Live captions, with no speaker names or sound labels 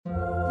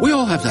We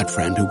all have that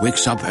friend who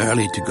wakes up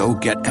early to go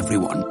get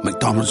everyone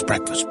McDonald's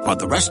breakfast, while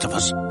the rest of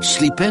us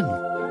sleep in.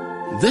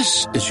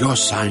 This is your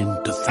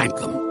sign to thank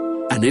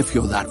them. And if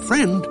you're that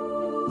friend,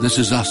 this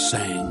is us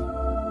saying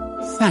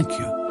thank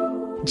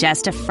you.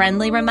 Just a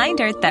friendly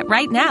reminder that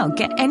right now,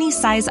 get any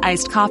size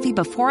iced coffee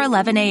before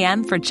 11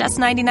 a.m. for just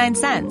 99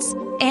 cents.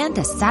 And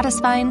a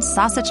satisfying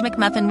sausage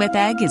McMuffin with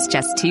egg is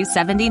just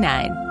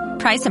 $2.79.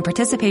 Price and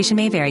participation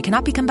may vary.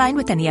 Cannot be combined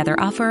with any other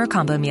offer or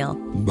combo meal.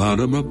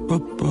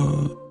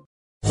 Ba-da-ba-ba-ba.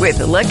 With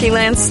the Lucky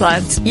Land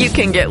Slots, you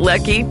can get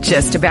lucky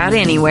just about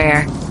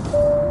anywhere.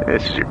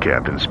 This is your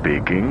captain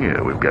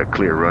speaking. We've got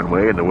clear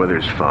runway and the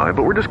weather's fine,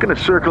 but we're just going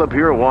to circle up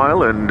here a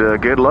while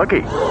and get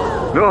lucky.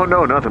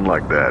 No, nothing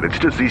like that. It's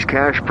just these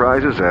cash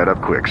prizes add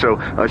up quick. So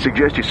I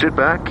suggest you sit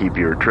back, keep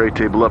your tray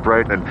table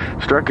upright, and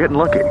start getting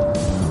lucky.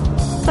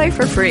 Play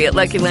for free at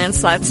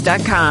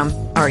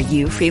LuckyLandSlots.com. Are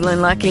you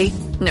feeling lucky?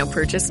 No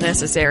purchase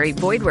necessary.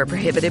 Void where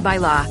prohibited by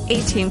law.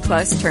 18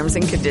 plus terms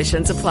and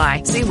conditions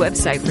apply. See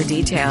website for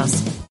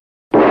details.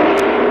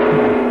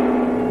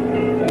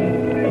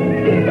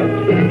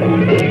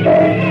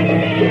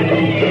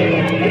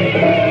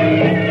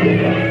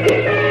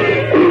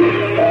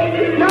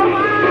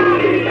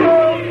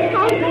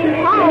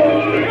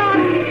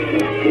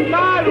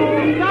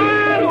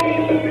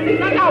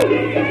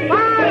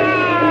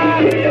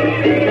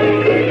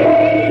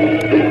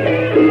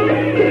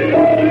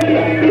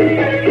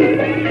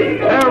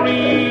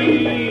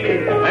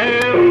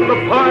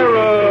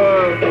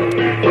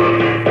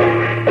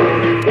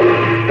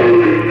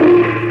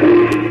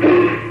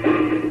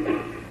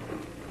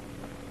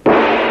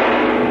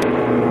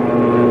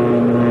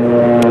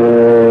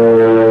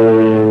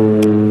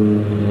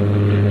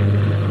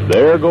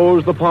 There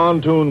goes the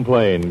pontoon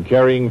plane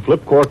carrying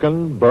Flip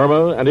Corkin,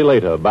 Burma, and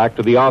Elata back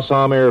to the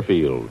Assam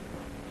airfield.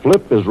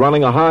 Flip is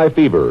running a high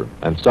fever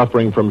and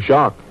suffering from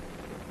shock.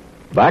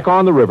 Back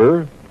on the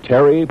river,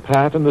 Terry,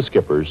 Pat, and the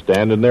skipper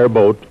stand in their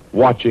boat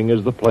watching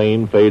as the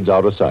plane fades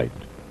out of sight.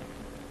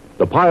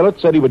 The pilot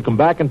said he would come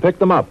back and pick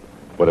them up,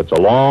 but it's a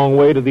long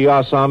way to the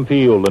Assam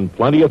field and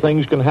plenty of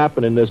things can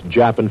happen in this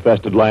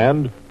Jap-infested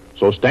land.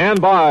 So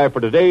stand by for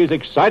today's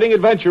exciting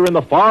adventure in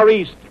the Far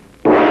East.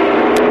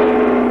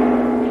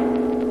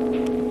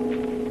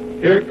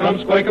 Here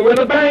comes Quaker with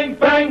a bang,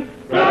 bang,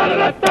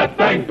 ra-da-da-da,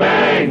 bang,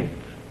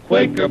 bang.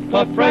 Quaker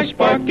puff rice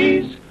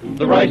Sparkies,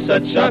 the rice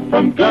that's shot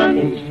from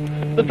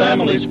guns. The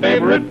family's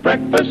favorite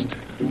breakfast,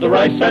 the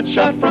rice that's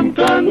shot from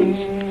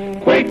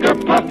guns. Quaker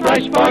puff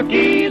rice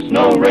Sparkies,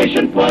 no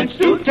ration points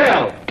to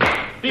tell.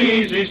 The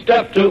easy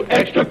step to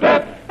extra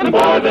pep, and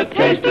boy, the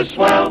taste is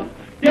swell.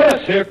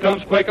 Yes, here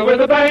comes Quaker with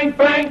a bang,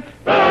 bang,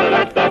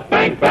 ra-da-da-da,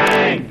 bang,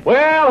 bang.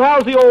 Well,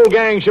 how's the old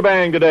gang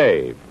shebang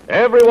today?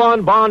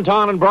 Everyone bon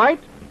ton and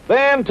bright?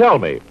 Then tell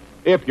me,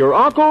 if your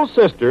uncle's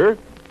sister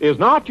is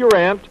not your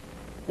aunt,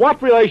 what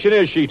relation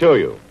is she to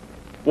you?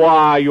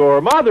 Why,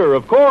 your mother,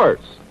 of course.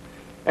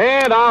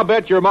 And I'll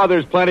bet your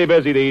mother's plenty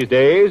busy these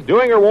days,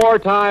 doing her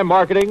wartime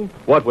marketing,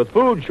 what with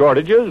food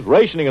shortages,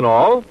 rationing and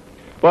all.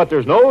 But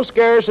there's no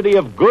scarcity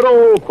of good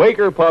old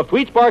Quaker puffed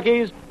wheat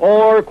Sparkies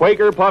or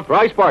Quaker puffed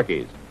rice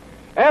Sparkies.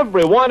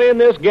 Everyone in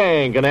this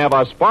gang can have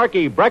a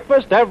Sparky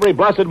breakfast every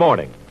blessed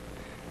morning.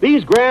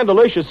 These grand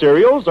delicious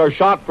cereals are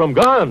shot from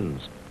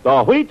guns.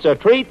 The wheat's a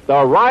treat,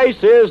 the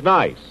rice is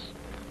nice.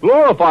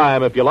 Glorify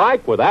 'em if you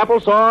like with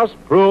applesauce,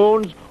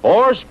 prunes,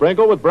 or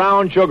sprinkle with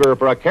brown sugar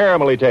for a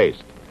caramelly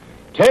taste.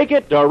 Take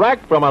it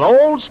direct from an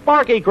old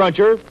Sparky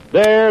cruncher,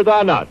 they're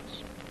the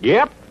nuts.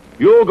 Yep,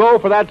 you'll go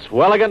for that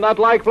swelligant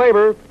nut-like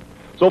flavor.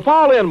 So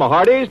fall in, my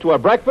hearties, to a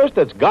breakfast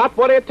that's got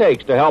what it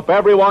takes to help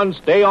everyone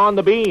stay on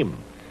the beam.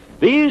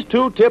 These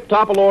two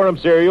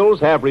Tip-Topalorum cereals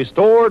have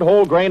restored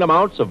whole grain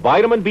amounts of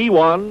vitamin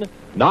B1,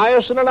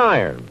 niacin, and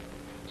iron.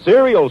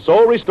 Cereal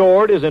so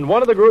restored is in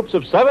one of the groups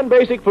of 7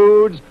 basic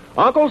foods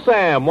Uncle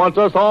Sam wants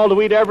us all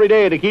to eat every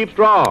day to keep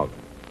strong.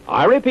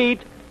 I repeat,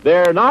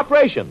 they're not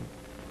ration.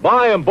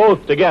 Buy 'em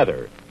both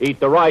together. Eat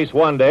the rice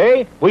one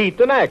day, wheat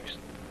the next.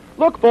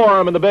 Look for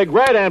 'em in the big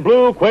red and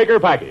blue Quaker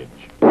package.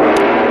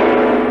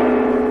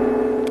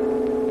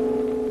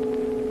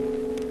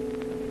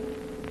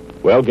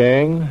 Well,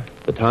 gang,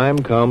 the time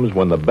comes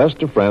when the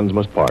best of friends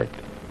must part.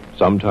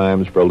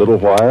 Sometimes for a little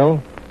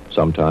while,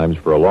 sometimes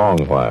for a long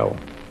while.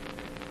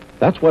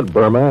 That's what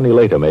Burma and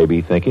Elata may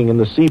be thinking in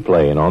the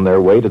seaplane on their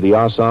way to the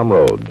Assam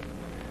road.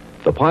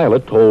 The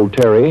pilot told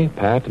Terry,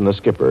 Pat, and the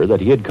skipper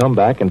that he had come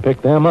back and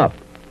pick them up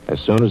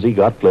as soon as he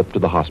got Flip to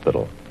the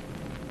hospital.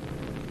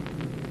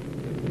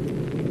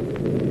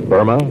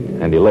 Burma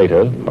and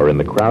Elata are in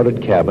the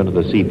crowded cabin of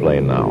the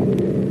seaplane now.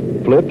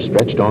 Flip,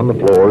 stretched on the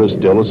floor, is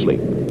still asleep.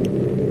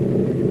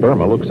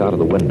 Burma looks out of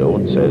the window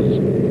and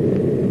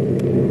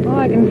says, All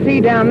I can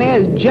see down there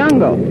is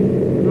jungle.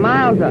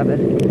 Miles of it.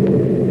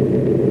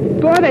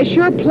 Boy, they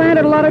sure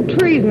planted a lot of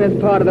trees in this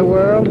part of the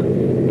world.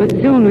 But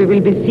soon we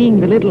will be seeing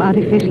the little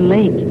artificial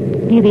lake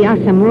near the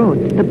Assam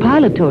Road. The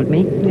pilot told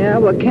me. Yeah,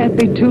 well, it can't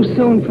be too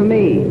soon for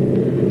me.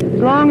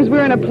 As long as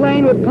we're in a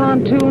plane with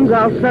pontoons,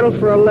 I'll settle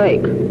for a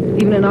lake.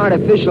 Even an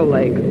artificial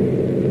lake.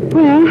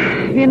 Well,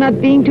 we're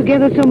not being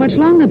together so much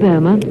longer,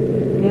 Burma.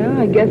 Yeah,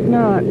 I guess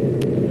not.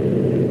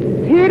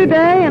 It's here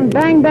today and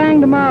bang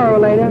bang tomorrow,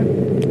 Leda.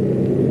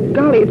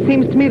 Golly, it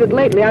seems to me that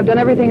lately I've done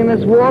everything in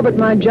this war but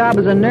my job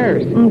as a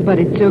nurse. But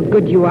it's so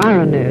good you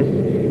are a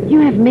nurse. You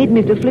have made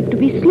Mr. Flip to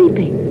be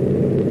sleeping.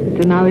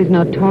 So now he's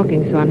not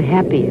talking so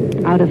unhappy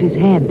and out of his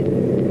head.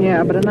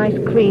 Yeah, but a nice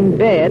clean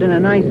bed and a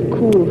nice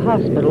cool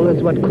hospital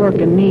is what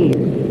Corkin needs.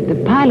 The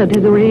pilot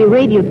has already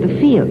radioed the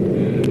field.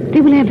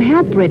 They will have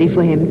help ready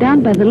for him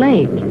down by the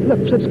lake. Look,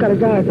 Flip's got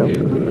his eyes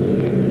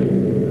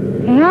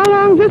open. Hey, how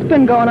long's this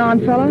been going on,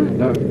 fella?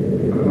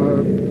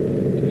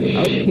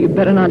 You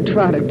better not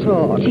try to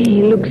talk. Gee,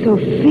 he looks so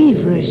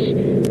feverish.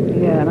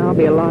 Yeah, and I'll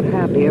be a lot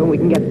happier when we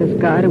can get this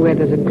guy to where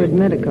there's a good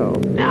medico.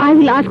 I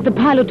will ask the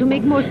pilot to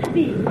make more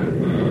speed.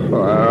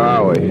 Where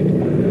are we?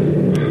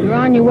 You're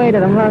on your way to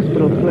the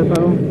hospital,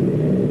 Flippo.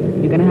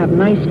 You're going to have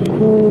nice,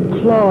 cool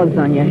claws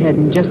on your head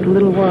in just a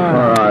little while.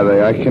 Where are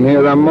they? I can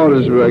hear their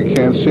motors, but I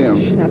can't see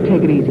them. Now,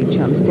 take it easy,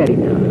 chum. Steady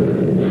now.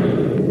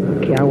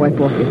 Okay, I'll wipe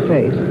off your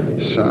face.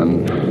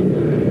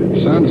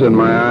 Sun's in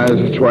my eyes.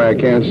 That's why I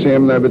can't see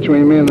them. They're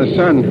between me and the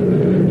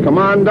sun. Come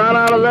on, down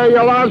out of there, you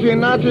lousy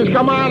Nazis.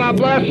 Come on, I'll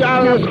blast you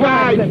out of the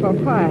sky. Quiet,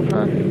 Flippo,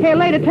 quiet. Hey,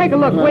 later, take a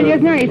look, will you?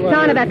 Isn't there any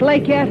sign of that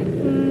lake yet?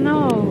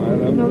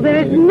 No,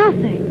 there is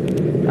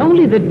nothing.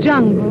 Only the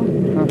jungle.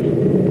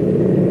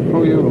 Who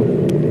are you?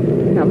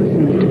 Now,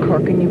 listen, Mr.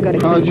 Corkin, you've got to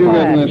keep quiet. How'd you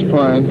get in this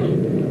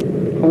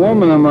plane? A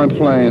woman in my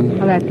plane.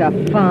 Well, that's a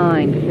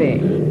fine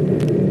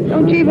thing.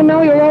 Don't you even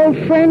know your old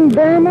friend,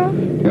 Burma?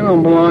 You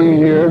don't belong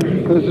here.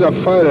 This is a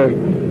fighter.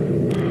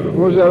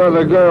 Who's that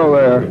other girl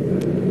there?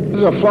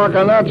 There's a flock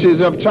of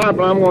Nazis up top,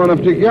 and I'm going up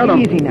to get them.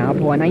 Easy now,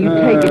 boy. Now, you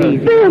take it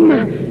easy.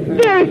 Burma!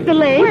 There's the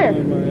lake. Where?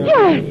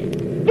 Yes,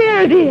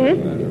 there it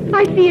is.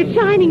 I see it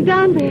shining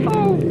down there.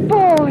 Oh,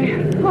 boy.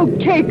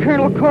 Okay,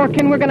 Colonel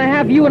Corkin, we're going to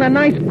have you in a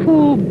nice,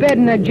 cool bed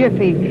in a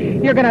jiffy.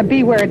 You're going to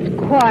be where it's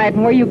quiet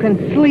and where you can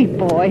sleep,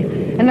 boy.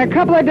 In a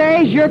couple of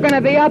days, you're going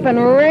to be up and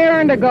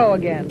raring to go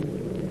again.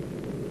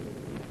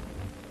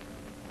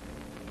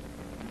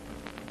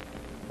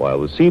 While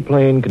the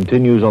seaplane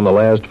continues on the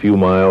last few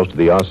miles to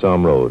the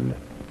Assam Road,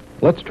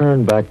 let's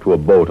turn back to a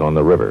boat on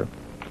the river.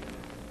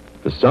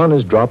 The sun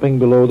is dropping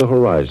below the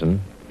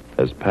horizon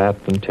as Pat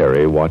and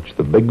Terry watch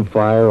the big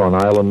fire on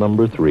island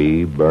number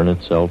 3 burn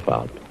itself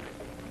out.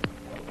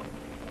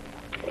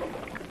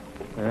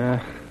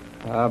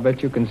 I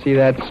bet you can see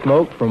that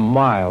smoke from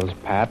miles,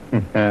 Pat.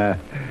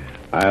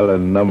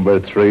 Island number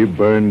 3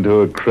 burned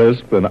to a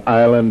crisp and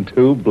island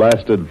 2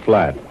 blasted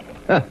flat.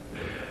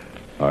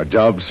 Our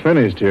job's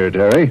finished here,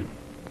 Terry.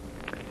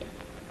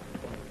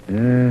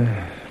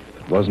 Yeah, if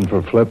it wasn't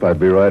for Flip, I'd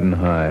be riding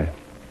high.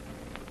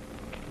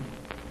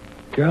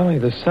 Golly,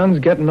 the sun's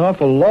getting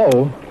awful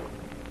low.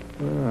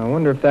 I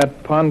wonder if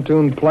that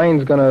pontoon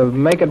plane's going to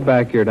make it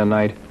back here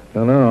tonight.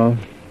 Don't know.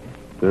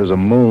 If there's a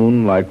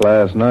moon like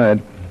last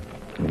night,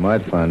 you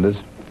might find us.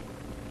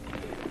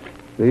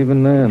 But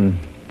even then...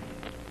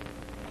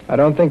 I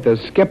don't think the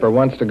skipper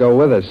wants to go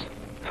with us.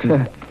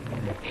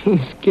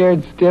 He's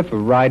scared stiff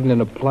of riding in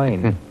a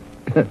plane.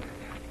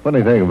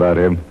 Funny thing about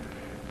him,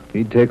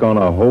 he'd take on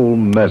a whole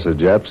mess of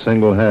Japs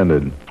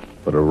single-handed.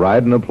 But a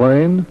ride in a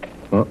plane?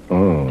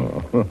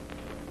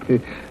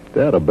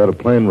 Dad, I bet a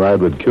plane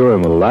ride would cure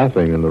him of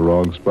laughing in the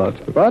wrong spots.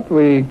 But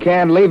we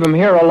can't leave him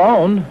here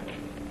alone.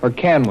 Or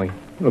can we?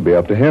 It'll be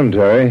up to him,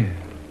 Terry.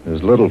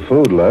 There's little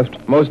food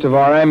left. Most of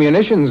our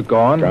ammunition's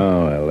gone.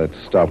 Oh, well, let's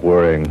stop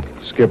worrying.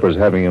 Skipper's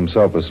having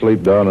himself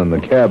asleep down in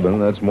the cabin.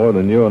 That's more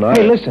than you and I...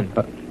 Hey, listen.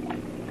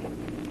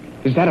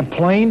 Is that a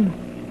plane?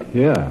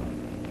 Yeah.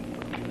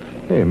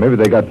 Hey, maybe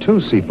they got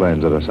 2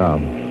 seaplanes at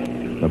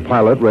Assam. The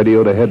pilot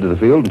radioed ahead to the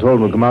field and told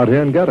him to come out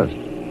here and get us.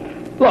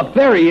 Look,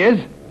 there he is.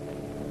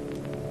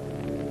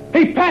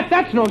 Hey, Pat,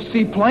 that's no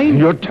seaplane.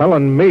 You're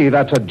telling me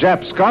that's a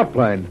Jap scout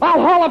plane?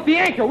 I'll haul up the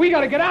anchor. We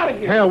got to get out of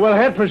here. Hell, we'll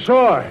head for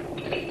shore.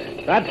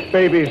 That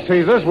baby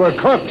sees us. We're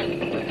cooked.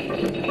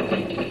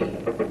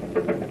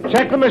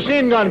 Check the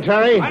machine gun,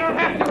 Terry. I don't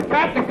have to,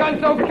 Pat. The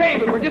gun's okay,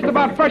 but we're just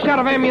about fresh out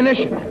of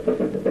ammunition.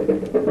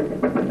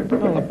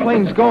 Well, the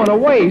plane's going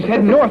away. He's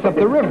heading north up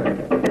the river.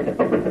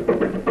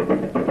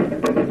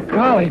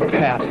 Golly,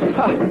 Pat.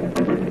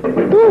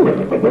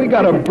 Whew, we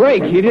got a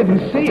break. He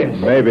didn't see us.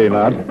 Maybe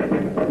not.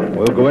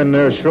 We'll go in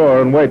near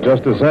shore and wait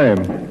just the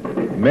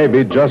same.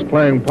 Maybe just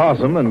playing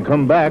possum and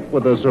come back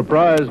with a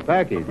surprise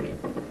package.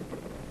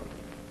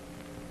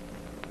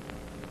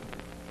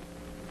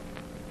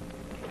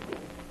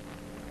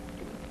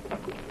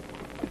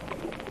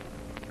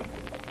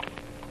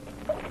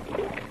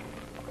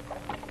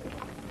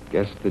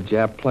 Guess the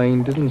Jap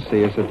plane didn't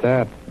see us at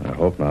that. I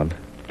hope not.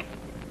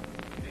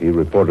 If he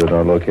reported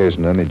our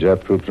location to any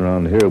Jap troops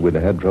around here, we'd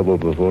have had trouble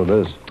before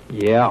this.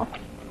 Yeah.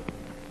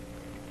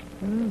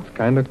 Well, it's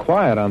kind of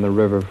quiet on the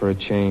river for a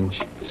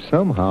change.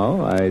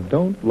 Somehow, I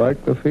don't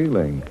like the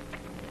feeling.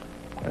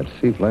 That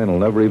seaplane will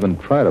never even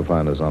try to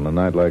find us on a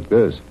night like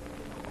this.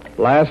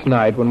 Last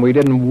night, when we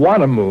didn't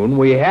want a moon,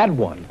 we had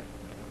one.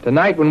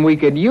 Tonight, when we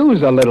could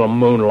use a little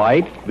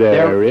moonlight,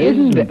 there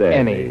isn't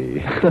any.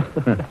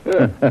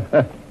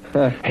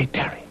 Hey,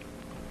 Terry.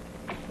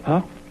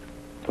 Huh?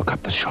 Look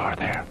up the the shore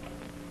there.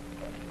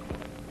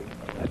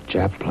 The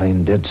Jap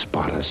plane did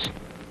spot us.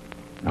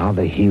 Now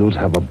the heels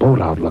have a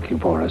boat out looking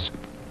for us.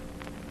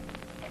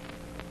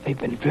 They've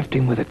been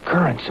drifting with the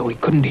current, so we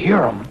couldn't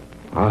hear them.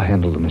 I'll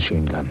handle the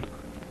machine gun.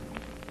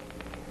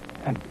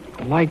 That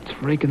light's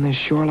raking this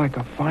shore like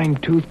a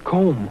fine-toothed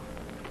comb.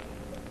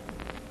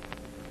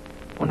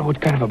 Wonder what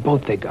kind of a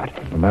boat they got.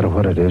 No matter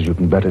what it is, you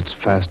can bet it's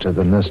faster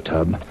than this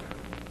tub.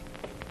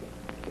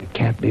 It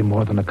can't be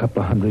more than a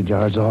couple of 100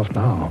 yards off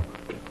now.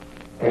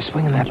 They're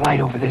swinging that light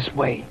over this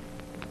way.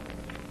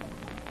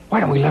 Why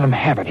don't we let them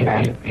have it,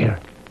 Pat? Here.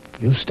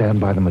 You stand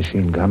by the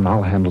machine gun, and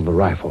I'll handle the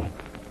rifle.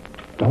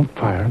 Don't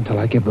fire until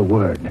I give the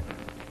word.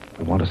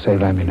 We want to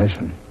save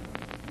ammunition.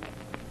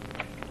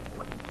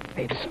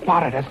 They've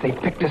spotted us. They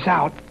picked us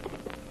out.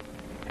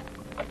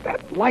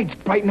 That light's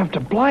bright enough to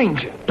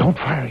blind you. Don't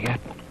fire yet.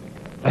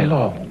 Lay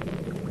low.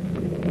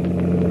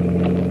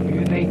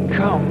 Here they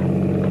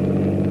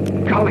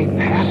come. Golly,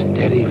 Pat.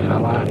 Steady,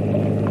 fella.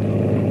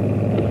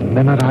 The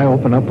minute I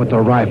open up with the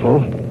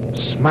rifle,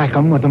 smack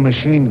them with the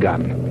machine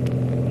gun.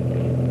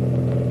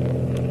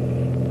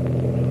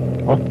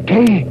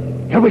 Okay,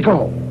 here we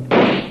go.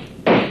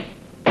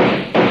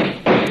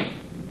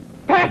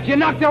 Pat, you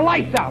knocked their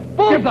lights out.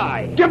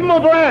 Bullseye. Give them a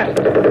blast.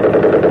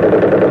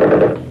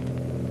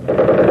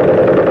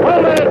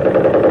 Hold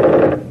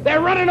it. They're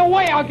running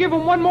away. I'll give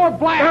them one more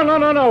blast.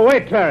 No.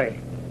 Wait, Terry.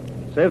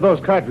 Save those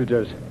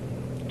cartridges.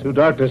 Too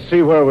dark to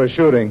see where we're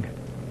shooting.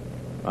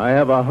 I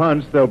have a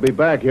hunch they'll be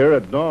back here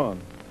at dawn.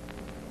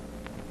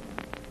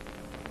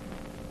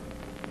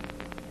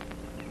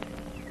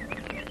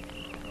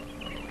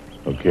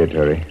 Okay,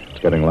 Terry. It's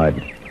getting light.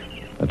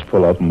 Let's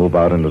pull up and move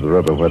out into the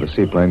river where the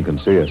seaplane can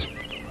see us.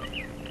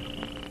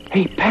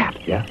 Hey, Pat.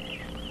 Yeah?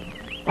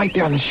 Right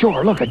there on the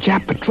shore. Look, a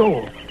Jap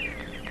patrol.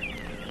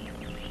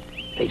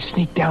 They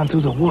sneaked down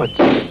through the woods.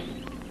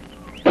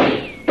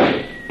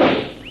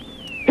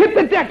 Hit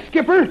the deck,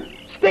 Skipper.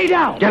 Stay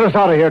down. Get us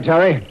out of here,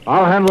 Terry.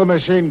 I'll handle the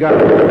machine gun.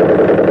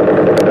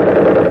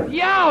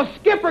 Yo,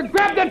 Skipper,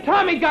 grab the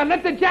Tommy gun.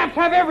 Let the Japs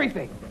have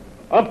everything.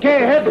 Okay,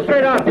 head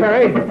straight out,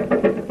 Terry.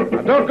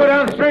 Now, don't go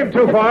downstream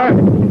too far.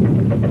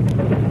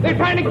 They're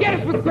trying to get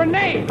us with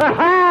grenades.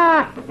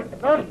 Ha-ha!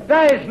 Don't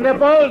dice,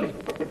 nipples.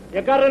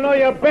 You gotta know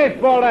your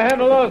baseball to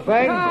handle those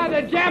things.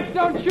 The Japs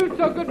don't shoot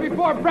so good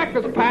before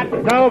breakfast, Pat.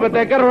 No, but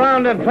they get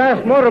around in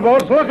fast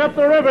motorboats. Look up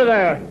the river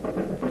there.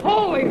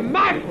 Holy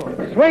mackerel.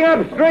 Swing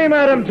upstream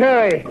at them,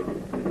 Terry.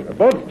 The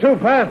boat's too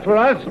fast for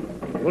us.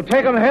 We'll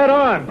take them head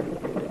on.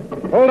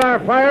 Hold our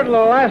fire till the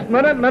last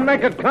minute and then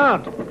make it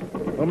count.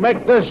 We'll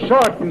make this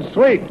short and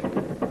sweet.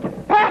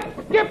 Pat,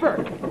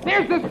 Skipper,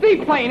 there's the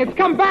seaplane. It's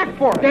come back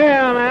for us.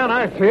 Yeah, man,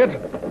 I see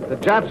it. The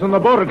Japs in the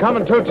boat are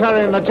coming too,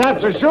 Terry, and the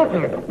Japs are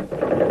shooting.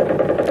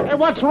 Hey,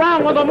 what's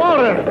wrong with the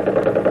motor?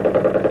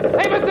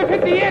 They must have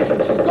hit the engine.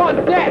 She's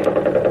gone dead.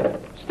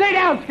 Stay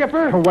down,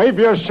 Skipper. Wave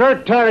your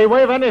shirt, Terry.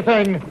 Wave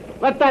anything.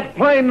 Let that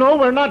plane know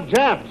we're not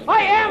Japs.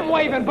 I am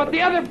waving, but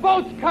the other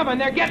boat's coming.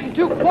 They're getting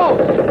too close.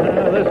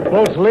 This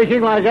boat's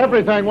leaking like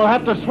everything. We'll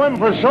have to swim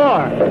for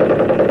shore.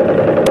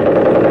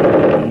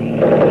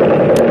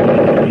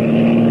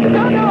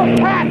 No,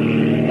 Pat.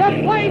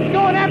 That plane's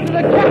going after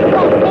the jet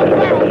boat. Those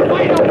barrels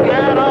wide open.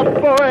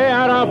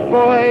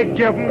 Attaboy.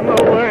 Give him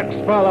the works,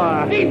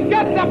 fella. He's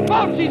got the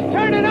boat. She's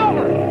turning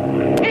over.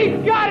 He's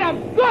got a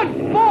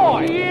good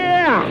boy.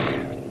 Yeah.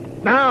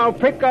 Now,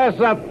 pick us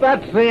up.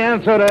 That's the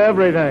answer to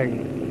everything.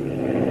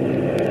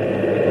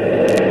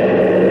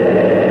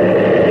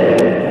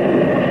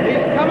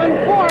 He's coming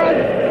for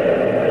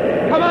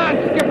us. Come on,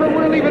 Skipper.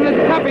 We're leaving this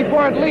tub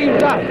before it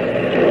leaves us.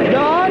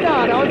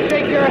 No, don't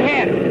shake your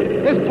head.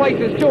 This place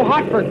is too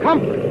hot for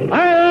comfort.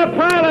 Hi there,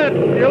 pilot.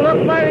 You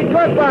look mighty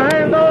good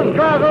behind those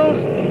goggles.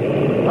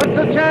 What's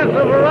the chance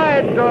of a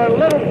ride or a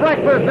little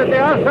breakfast at the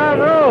Assam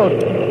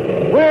Road?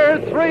 We're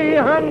 3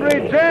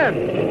 hungry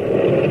gents.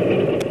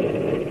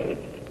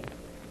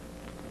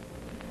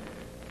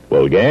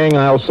 Well, gang,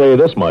 I'll say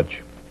this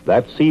much.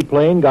 That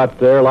seaplane got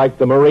there like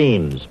the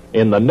Marines,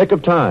 in the nick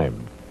of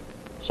time.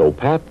 So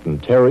Pat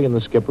and Terry and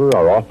the skipper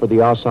are off for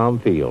the Assam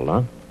field,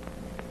 huh?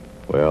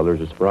 Well,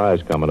 there's a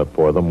surprise coming up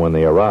for them when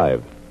they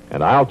arrive.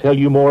 And I'll tell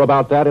you more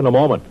about that in a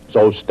moment.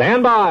 So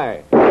stand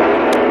by.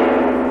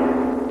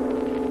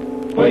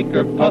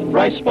 Quaker puff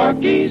rice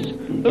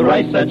sparkies, the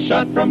rice that's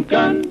shot from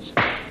guns.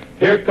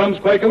 Here comes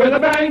Quaker with a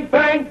bang,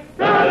 bang,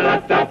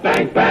 ra-da-da-da,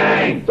 bang,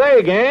 bang.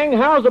 Say, gang,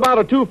 how's about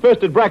a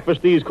two-fisted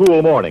breakfast these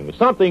cool mornings?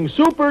 Something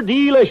super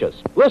delicious.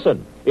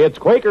 Listen, it's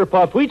Quaker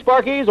puffed wheat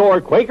sparkies or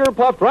Quaker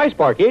puffed rice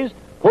sparkies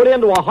put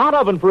into a hot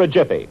oven for a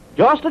jiffy.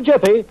 Just a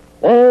jiffy.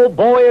 Oh,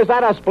 boy, is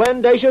that a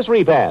splendacious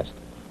repast.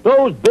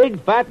 Those big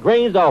fat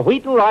grains of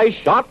wheat and rice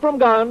shot from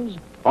guns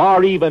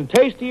are even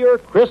tastier,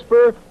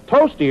 crisper,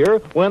 toastier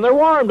when they're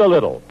warmed a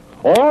little.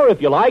 Or,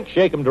 if you like,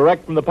 shake them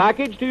direct from the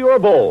package to your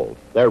bowl.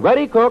 They're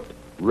ready cooked,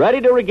 ready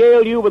to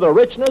regale you with a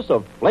richness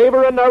of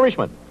flavor and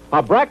nourishment.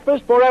 A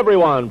breakfast for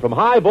everyone, from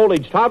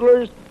high-voltage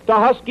toddlers to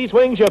husky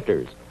swing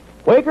shifters.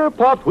 Quaker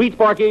puffed wheat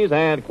sparkies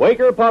and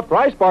Quaker puffed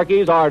rice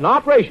sparkies are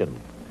not rationed.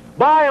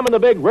 Buy them in the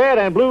big red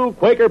and blue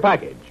Quaker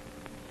package.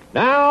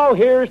 Now,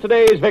 here's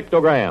today's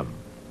Victogram.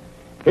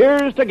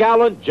 Here's to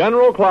gallant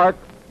General Clark,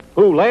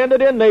 who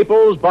landed in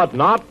Naples, but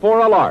not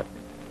for a lark.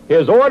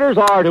 His orders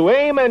are to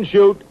aim and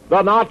shoot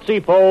the Nazi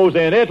foes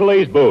in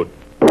Italy's boot.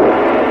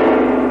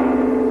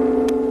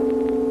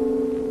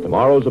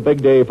 Tomorrow's a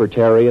big day for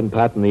Terry and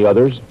Pat and the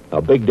others.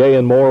 A big day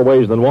in more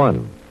ways than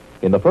one.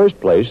 In the first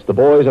place, the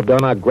boys have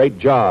done a great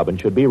job and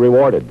should be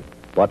rewarded.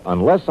 But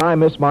unless I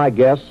miss my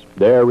guess,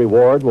 their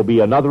reward will be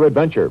another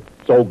adventure.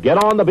 So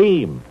get on the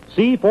beam.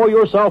 See for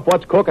yourself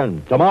what's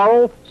cooking.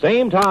 Tomorrow,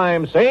 same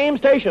time, same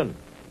station.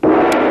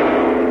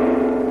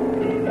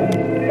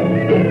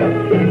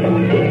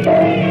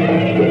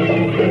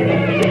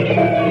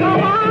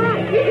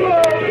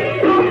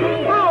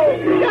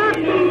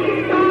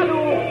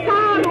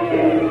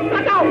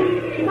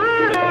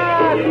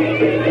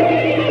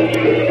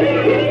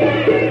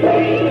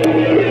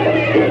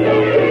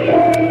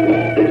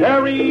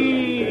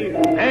 Terry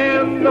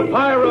and the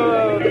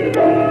Pirates.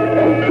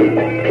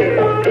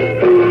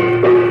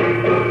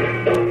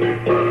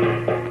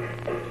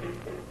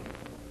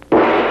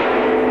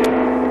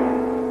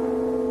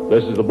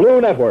 This is the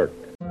Blue Network.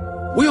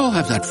 We all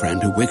have that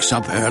friend who wakes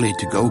up early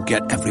to go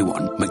get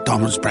everyone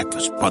McDonald's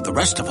breakfast, while the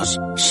rest of us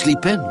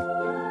sleep in.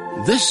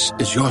 This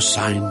is your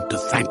sign to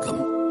thank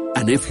them.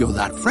 And if you're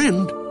that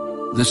friend,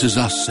 this is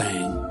us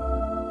saying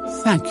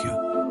thank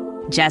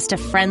you. Just a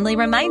friendly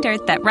reminder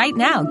that right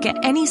now, get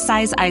any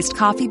size iced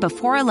coffee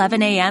before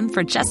 11 a.m.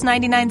 for just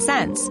 99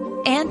 cents.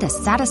 And a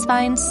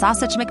satisfying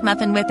sausage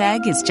McMuffin with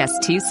egg is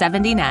just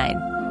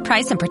 $2.79.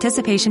 Price and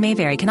participation may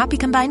vary. Cannot be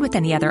combined with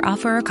any other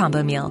offer or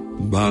combo meal.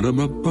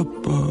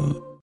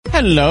 Ba-da-ba-ba-ba.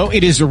 Hello,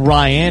 it is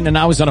Ryan, and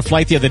I was on a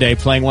flight the other day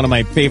playing one of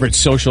my favorite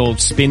social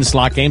spin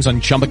slot games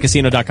on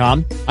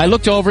ChumbaCasino.com. I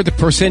looked over at the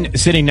person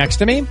sitting next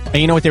to me, and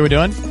you know what they were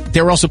doing?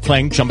 They were also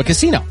playing Chumba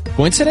Casino.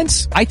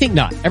 Coincidence? I think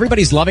not.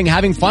 Everybody's loving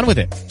having fun with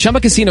it. Chumba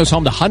Casino is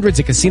home to hundreds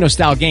of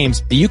casino-style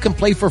games that you can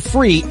play for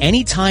free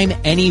anytime,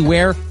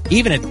 anywhere,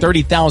 even at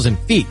 30,000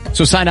 feet.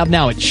 So sign up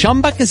now at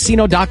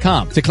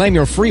ChumbaCasino.com to claim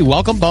your free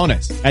welcome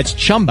bonus. That's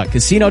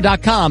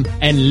ChumbaCasino.com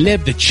and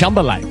live the Chumba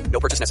life. No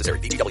purchase necessary.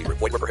 VGW.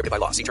 Void where prohibited by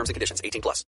law. See terms and conditions. 18+.